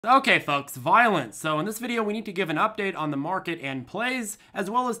Okay folks, violence. So in this video we need to give an update on the market and plays, as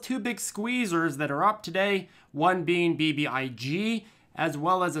well as two big squeezers that are up today, one being BBIG, as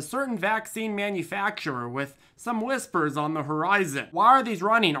well as a certain vaccine manufacturer with some whispers on the horizon. Why are these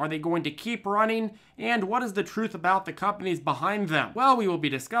running? Are they going to keep running? And what is the truth about the companies behind them? Well, we will be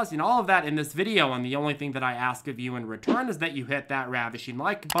discussing all of that in this video, and the only thing that I ask of you in return is that you hit that ravishing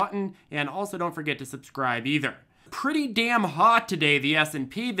like button, and also don't forget to subscribe either. Pretty damn hot today, the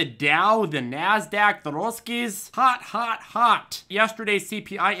S&P, the Dow, the Nasdaq, the Roskis. Hot, hot, hot. Yesterday's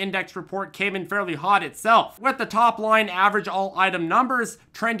CPI index report came in fairly hot itself, with the top line average all item numbers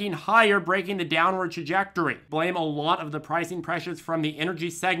trending higher, breaking the downward trajectory. Blame a lot of the pricing pressures from the energy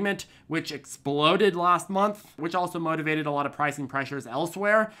segment, which exploded last month, which also motivated a lot of pricing pressures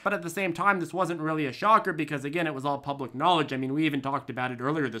elsewhere. But at the same time, this wasn't really a shocker because, again, it was all public knowledge. I mean, we even talked about it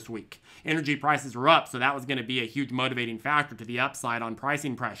earlier this week. Energy prices were up, so that was going to be a huge motivating factor to the upside on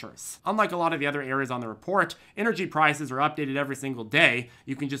pricing pressures. Unlike a lot of the other areas on the report, energy prices are updated every single day.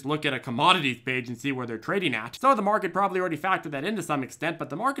 You can just look at a commodities page and see where they're trading at. So the market probably already factored that in to some extent, but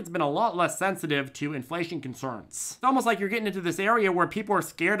the market's been a lot less sensitive to inflation concerns. It's almost like you're getting into this area where people are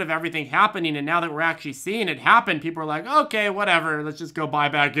scared of everything happening, and now that we're actually seeing it happen, people are like, okay, whatever, let's just go buy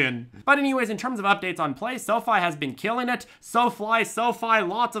back in. But anyways, in terms of updates on play, SoFi has been killing it. SoFi,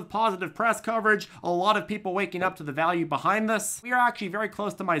 lots of positive press coverage, a lot of people waking up to the value behind this. We are actually very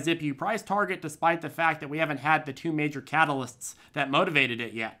close to my ZipU price target, despite the fact that we haven't had the two major catalysts that motivated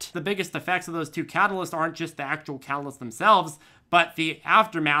it yet. The biggest effects of those two catalysts aren't just the actual catalysts themselves, but the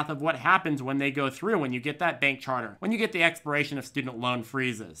aftermath of what happens when they go through, when you get that bank charter, when you get the expiration of student loan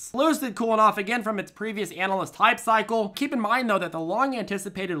freezes. Lucid cooling off again from its previous analyst hype cycle. Keep in mind though that the long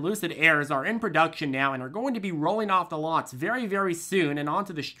anticipated Lucid Airs are in production now and are going to be rolling off the lots very, very soon and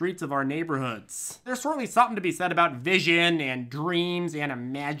onto the streets of our neighborhoods. There's certainly something to be said about vision and dreams and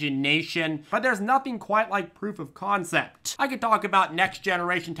imagination, but there's nothing quite like proof of concept. I could talk about next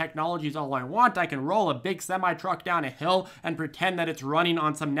generation technologies all I want. I can roll a big semi truck down a hill and pretend that it's running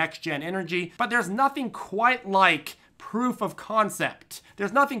on some next-gen energy, but there's nothing quite like proof of concept.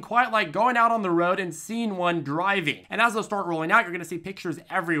 There's nothing quite like going out on the road and seeing one driving. And as those start rolling out, you're going to see pictures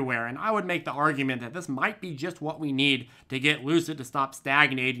everywhere, and I would make the argument that this might be just what we need to get Lucid to stop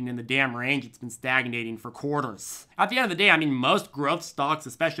stagnating in the damn range it's been stagnating for quarters. At the end of the day, I mean, most growth stocks,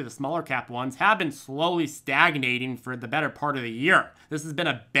 especially the smaller cap ones, have been slowly stagnating for the better part of the year. This has been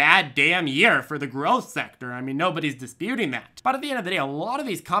a bad damn year for the growth sector. I mean, nobody's disputing that. But at the end of the day, a lot of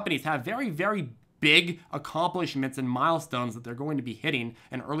these companies have very, very big accomplishments and milestones that they're going to be hitting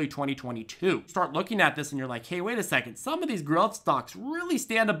in early 2022. Start looking at this and you're like, hey, wait a second, some of these growth stocks really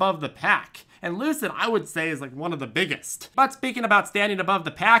stand above the pack. And Lucid, I would say, is like one of the biggest. But speaking about standing above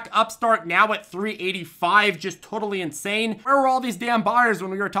the pack, Upstart now at 385, just totally insane. Where were all these damn buyers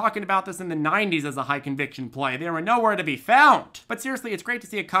when we were talking about this in the 90s as a high conviction play? They were nowhere to be found. But seriously, it's great to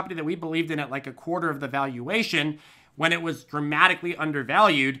see a company that we believed in at like a quarter of the valuation when it was dramatically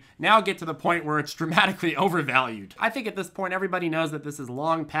undervalued, now get to the point where it's dramatically overvalued. I think at this point, everybody knows that this is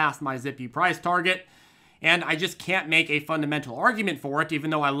long past my ZipU price target, and I just can't make a fundamental argument for it,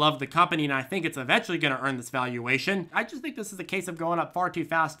 even though I love the company and I think it's eventually going to earn this valuation. I just think this is a case of going up far too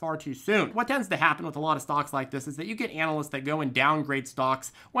fast, far too soon. What tends to happen with a lot of stocks like this is that you get analysts that go and downgrade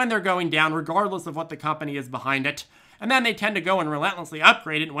stocks when they're going down, regardless of what the company is behind it. And then they tend to go and relentlessly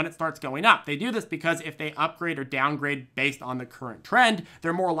upgrade it when it starts going up. They do this because if they upgrade or downgrade based on the current trend,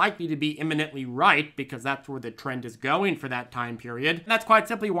 they're more likely to be imminently right because that's where the trend is going for that time period. And that's quite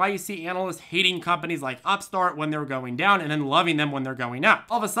simply why you see analysts hating companies like Upstart when they're going down and then loving them when they're going up.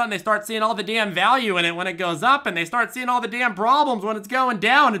 All of a sudden, they start seeing all the damn value in it when it goes up, and they start seeing all the damn problems when it's going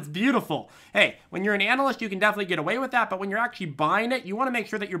down. It's beautiful. Hey, when you're an analyst, you can definitely get away with that, but when you're actually buying it, you want to make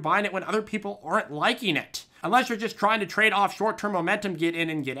sure that you're buying it when other people aren't liking it. Unless you're just trying to trade off short-term momentum, get in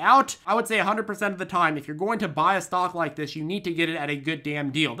and get out, I would say 100% of the time, if you're going to buy a stock like this, you need to get it at a good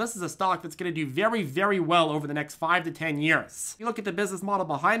damn deal. This is a stock that's going to do very, very well over the next 5 to 10 years. If you look at the business model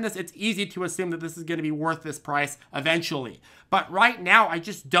behind this, it's easy to assume that this is going to be worth this price eventually. But right now, I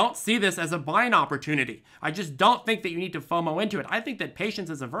just don't see this as a buying opportunity. I just don't think that you need to FOMO into it. I think that patience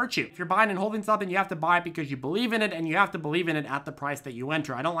is a virtue. If you're buying and holding something, you have to buy it because you believe in it, and you have to believe in it at the price that you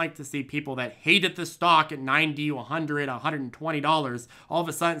enter. I don't like to see people that hated the stock at $90, $100, $120, all of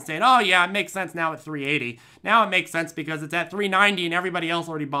a sudden saying, oh yeah, it makes sense now at $380. Now it makes sense because it's at $390 and everybody else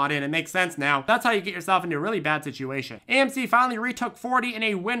already bought in. It makes sense now. That's how you get yourself into a really bad situation. AMC finally retook 40 in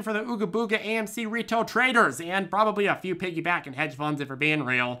a win for the Ooga Booga AMC retail traders, and probably a few piggyback and hedge funds if we're being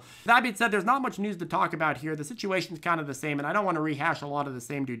real. That being said, there's not much news to talk about here. The situation's kind of the same, and I don't want to rehash a lot of the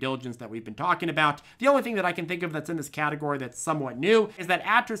same due diligence that we've been talking about. The only thing that I can think of that's in this category that's somewhat new is that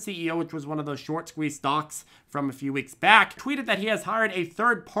After CEO, which was one of those short squeeze stocks from a few weeks back, tweeted that he has hired a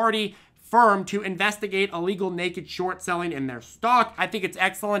third-party firm to investigate illegal naked short selling in their stock. I think it's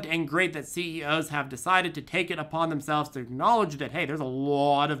excellent and great that CEOs have decided to take it upon themselves to acknowledge that, hey, there's a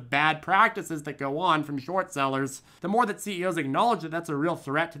lot of bad practices that go on from short sellers. The more that CEOs acknowledge that that's a real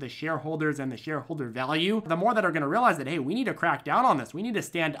threat to the shareholders and the shareholder value, the more that are going to realize that, hey, we need to crack down on this. We need to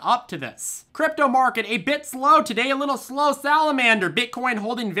stand up to this. Crypto market, a bit slow today, a little slow salamander. Bitcoin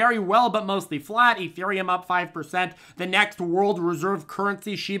holding very well, but mostly flat. Ethereum up 5%. The next world reserve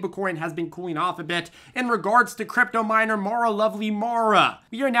currency, Shiba coin, has been cooling off a bit. In regards to crypto miner Mara Lovely Mara,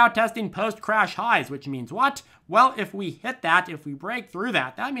 we are now testing post-crash highs, which means what? Well, if we hit that, if we break through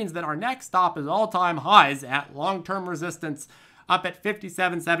that, that means that our next stop is all-time highs at long-term resistance up at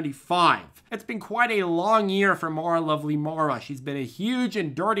 57.75. It's been quite a long year for Mara Lovely Mara. She's been a huge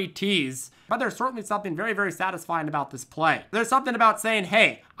and dirty tease, but there's certainly something very, very satisfying about this play. There's something about saying,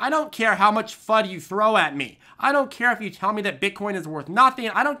 hey, I don't care how much FUD you throw at me. I don't care if you tell me that Bitcoin is worth nothing.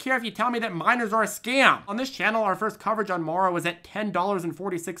 I don't care if you tell me that miners are a scam. On this channel, our first coverage on Mara was at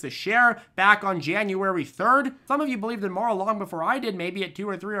 $10.46 a share back on January 3rd. Some of you believed in Mara long before I did, maybe at $2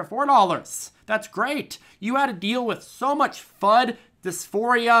 or $3 or $4. That's great. You had to deal with so much FUD,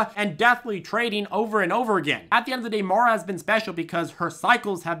 dysphoria, and deathly trading over and over again. At the end of the day, Mara has been special because her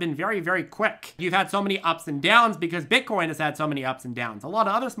cycles have been very, very quick. You've had so many ups and downs because Bitcoin has had so many ups and downs. A lot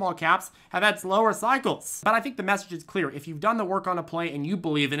of other small caps have had slower cycles. But I think the message is clear. If you've done the work on a play and you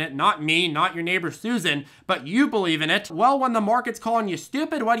believe in it, not me, not your neighbor Susan, but you believe in it, well, when the market's calling you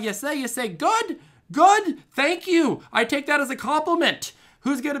stupid, what do you say? You say, good, good, thank you. I take that as a compliment.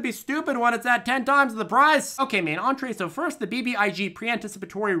 Who's gonna be stupid when it's at 10 times the price? Okay, main entree. So first, the BBIG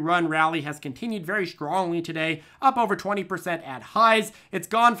pre-anticipatory run rally has continued very strongly today, up over 20% at highs. It's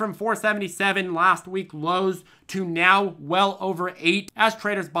gone from 477 last week lows to now well over 8 as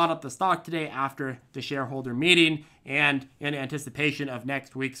traders bought up the stock today after the shareholder meeting and in anticipation of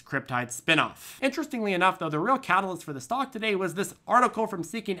next week's Cryptide spinoff. Interestingly enough, though, the real catalyst for the stock today was this article from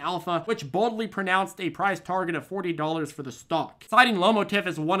Seeking Alpha, which boldly pronounced a price target of $40 for the stock, citing Lomotif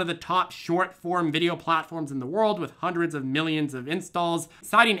as one of the top short-form video platforms in the world with hundreds of millions of installs,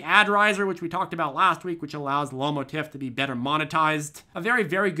 citing AdRiser, which we talked about last week, which allows Lomotif to be better monetized. A very,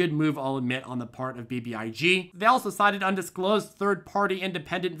 very good move, I'll admit, on the part of BBIG. They also cited undisclosed third-party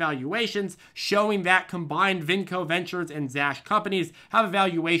independent valuations, showing that combined Vinco Ventures and Zash companies have a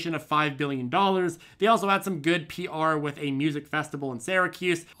valuation of $5 billion. They also had some good PR with a music festival in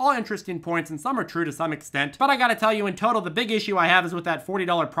Syracuse. All interesting points, and some are true to some extent. But I gotta tell you, in total, the big issue I have is with that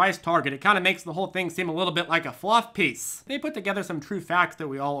 $40 price target. It kind of makes the whole thing seem a little bit like a fluff piece. They put together some true facts that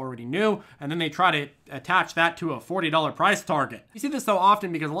we all already knew, and then they try to attach that to a $40 price target. You see this so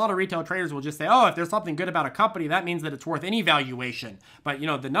often because a lot of retail traders will just say, oh, if there's something good about a company, that means that it's worth any valuation. But, you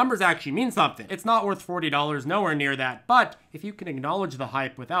know, the numbers actually mean something. It's not worth $40, nowhere near that. But if you can acknowledge the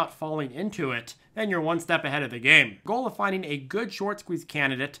hype without falling into it, then you're one step ahead of the game. The goal of finding a good short squeeze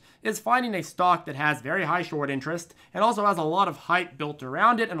candidate is finding a stock that has very high short interest and also has a lot of hype built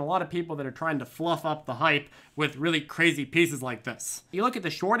around it and a lot of people that are trying to fluff up the hype with really crazy pieces like this. You look at the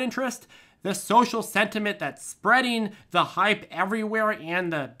short interest, the social sentiment that's spreading, the hype everywhere,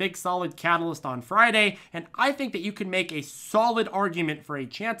 and the big solid catalyst on Friday, and I think that you can make a solid argument for a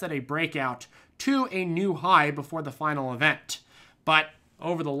chance at a breakout to a new high before the final event. But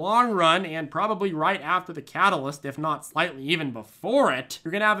over the long run, and probably right after the catalyst, if not slightly even before it,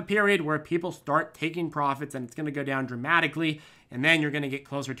 you're going to have a period where people start taking profits and it's going to go down dramatically, and then you're going to get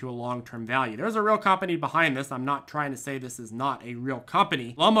closer to a long-term value. There's a real company behind this. I'm not trying to say this is not a real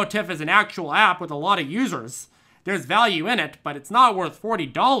company. Lomotif is an actual app with a lot of users. There's value in it, but it's not worth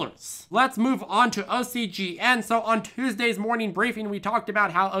 $40. Let's move on to OCGN. So on Tuesday's morning briefing, we talked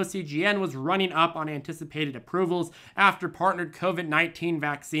about how OCGN was running up on anticipated approvals after partnered COVID-19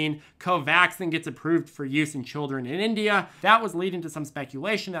 vaccine Covaxin gets approved for use in children in India. That was leading to some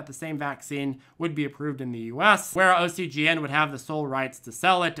speculation that the same vaccine would be approved in the US, where OCGN would have the sole rights to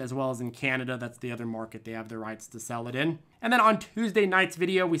sell it, as well as in Canada. That's the other market they have the rights to sell it in. And then on Tuesday night's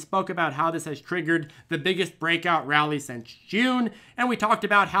video, we spoke about how this has triggered the biggest breakout rally since June. And we talked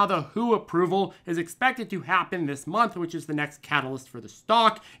about how the WHO approval is expected to happen this month, which is the next catalyst for the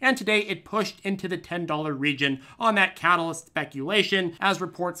stock. And today it pushed into the $10 region on that catalyst speculation as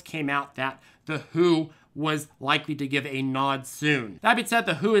reports came out that the WHO was likely to give a nod soon. That being said,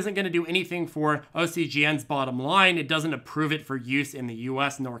 the WHO isn't going to do anything for OCGN's bottom line. It doesn't approve it for use in the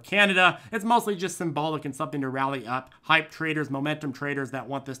US nor Canada. It's mostly just symbolic and something to rally up hype traders, momentum traders that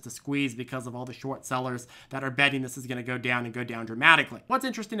want this to squeeze because of all the short sellers that are betting this is going to go down and go down dramatically. What's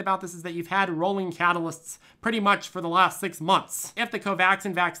interesting about this is that you've had rolling catalysts pretty much for the last 6 months. If the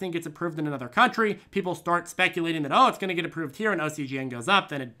Covaxin vaccine gets approved in another country, people start speculating that, oh, it's going to get approved here and OCGN goes up,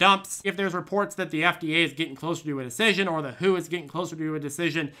 then it dumps. If there's reports that the FDA is getting closer to a decision or the WHO is getting closer to a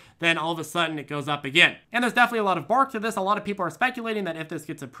decision, then all of a sudden it goes up again. And there's definitely a lot of bark to this. A lot of people are speculating that if this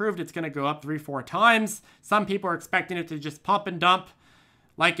gets approved, it's going to go up 3-4 times. Some people are expecting it to just pump and dump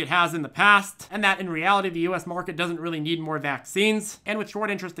like it has in the past, and that in reality, the US market doesn't really need more vaccines. And with short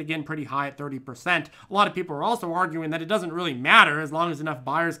interest, again, pretty high at 30%. A lot of people are also arguing that it doesn't really matter as long as enough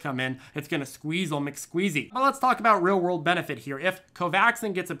buyers come in, it's going to squeeze McSqueezy. But let's talk about real world benefit here. If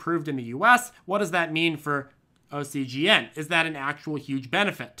Covaxin gets approved in the US, what does that mean for OCGN? Is that an actual huge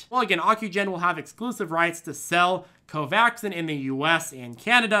benefit? Well, again, Ocugen will have exclusive rights to sell Covaxin in the US and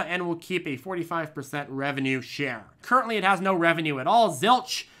Canada and will keep a 45% revenue share. Currently, it has no revenue at all,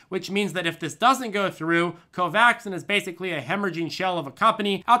 zilch, which means that if this doesn't go through, Covaxin is basically a hemorrhaging shell of a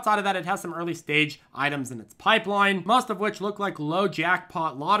company. Outside of that, it has some early stage items in its pipeline, most of which look like low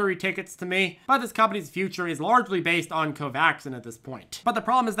jackpot lottery tickets to me, but this company's future is largely based on Covaxin at this point. But the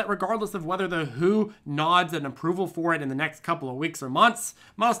problem is that regardless of whether the WHO nods an approval for it in the next couple of weeks or months,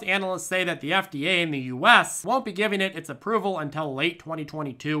 most analysts say that the FDA in the US won't be giving it its approval until late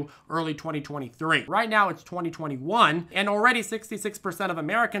 2022, early 2023. Right now, it's 2021, and already 66% of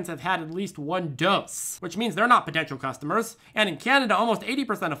Americans have had at least one dose, which means they're not potential customers. And in Canada, almost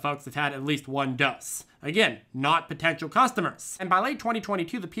 80% of folks have had at least one dose. Again, not potential customers. And by late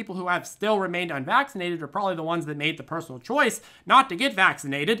 2022, the people who have still remained unvaccinated are probably the ones that made the personal choice not to get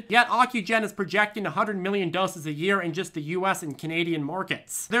vaccinated. Yet Ocugen is projecting 100 million doses a year in just the US and Canadian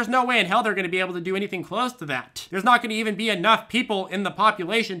markets. There's no way in hell they're going to be able to do anything close to that. There's not going to even be enough people in the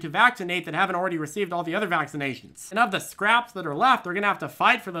population to vaccinate that haven't already received all the other vaccinations. And of the scraps that are left, they're going to have to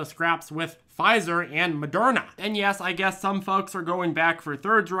fight for those scraps with Pfizer and Moderna. And yes, I guess some folks are going back for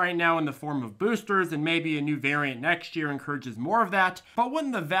thirds right now in the form of boosters, and maybe a new variant next year encourages more of that. But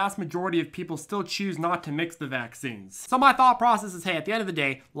wouldn't the vast majority of people still choose not to mix the vaccines? So my thought process is, hey, at the end of the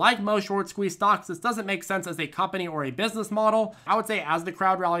day, like most short squeeze stocks, this doesn't make sense as a company or a business model. I would say as the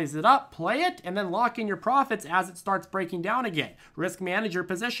crowd rallies it up, play it, and then lock in your profits as it starts breaking down again. Risk manage your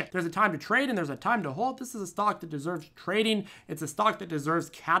position. There's a time to trade and there's a time to hold. This is a stock that deserves trading. It's a stock that deserves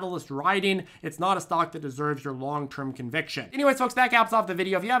catalyst riding. It's not a stock that deserves your long-term conviction. Anyways, folks, that caps off the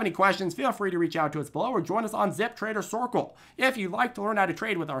video. If you have any questions, feel free to reach out to us below or join us on ZipTrader Circle. If you'd like to learn how to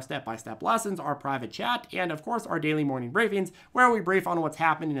trade with our step-by-step lessons, our private chat, and of course, our daily morning briefings, where we brief on what's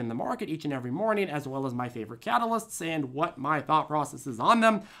happening in the market each and every morning, as well as my favorite catalysts and what my thought process is on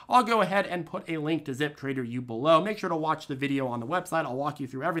them, I'll go ahead and put a link to ZipTrader you below. Make sure to watch the video on the website. I'll walk you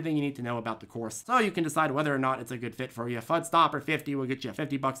through everything you need to know about the course so you can decide whether or not it's a good fit for you. FUD Stopper 50 will get you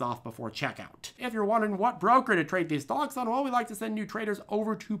 50 bucks off before checkout. If you're wondering what broker to trade these stocks on, well, we like to send new traders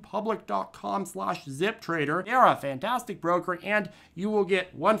over to public.com/ZipTrader. They're a fantastic broker, and you will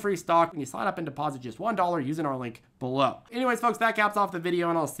get one free stock when you sign up and deposit just $1 using our link below. Anyways, folks, that caps off the video,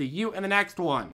 and I'll see you in the next one.